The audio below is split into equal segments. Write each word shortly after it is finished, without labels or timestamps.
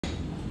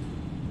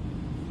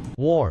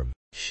warm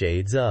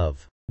shades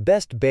of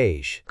best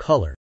beige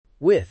color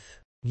with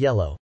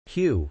yellow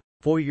hue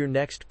for your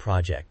next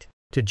project.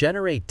 To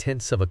generate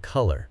tints of a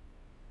color,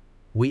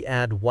 we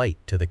add white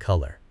to the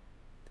color,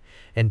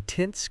 and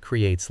tints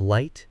creates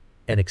light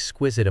and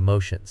exquisite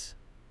emotions.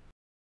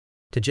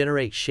 To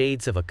generate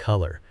shades of a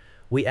color,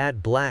 we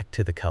add black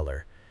to the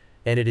color,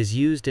 and it is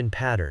used in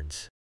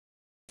patterns.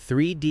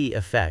 3D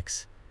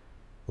effects,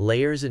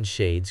 layers and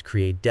shades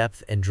create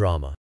depth and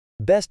drama.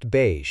 Best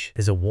beige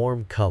is a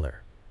warm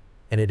color,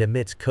 and it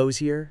emits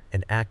cozier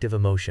and active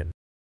emotion.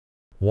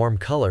 Warm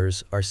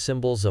colors are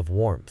symbols of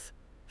warmth,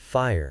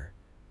 fire,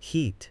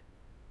 heat,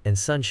 and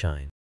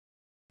sunshine.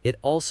 It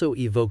also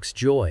evokes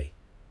joy,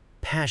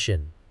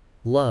 passion,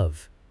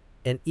 love,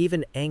 and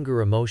even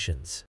anger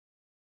emotions.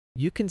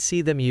 You can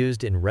see them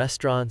used in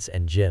restaurants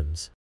and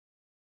gyms.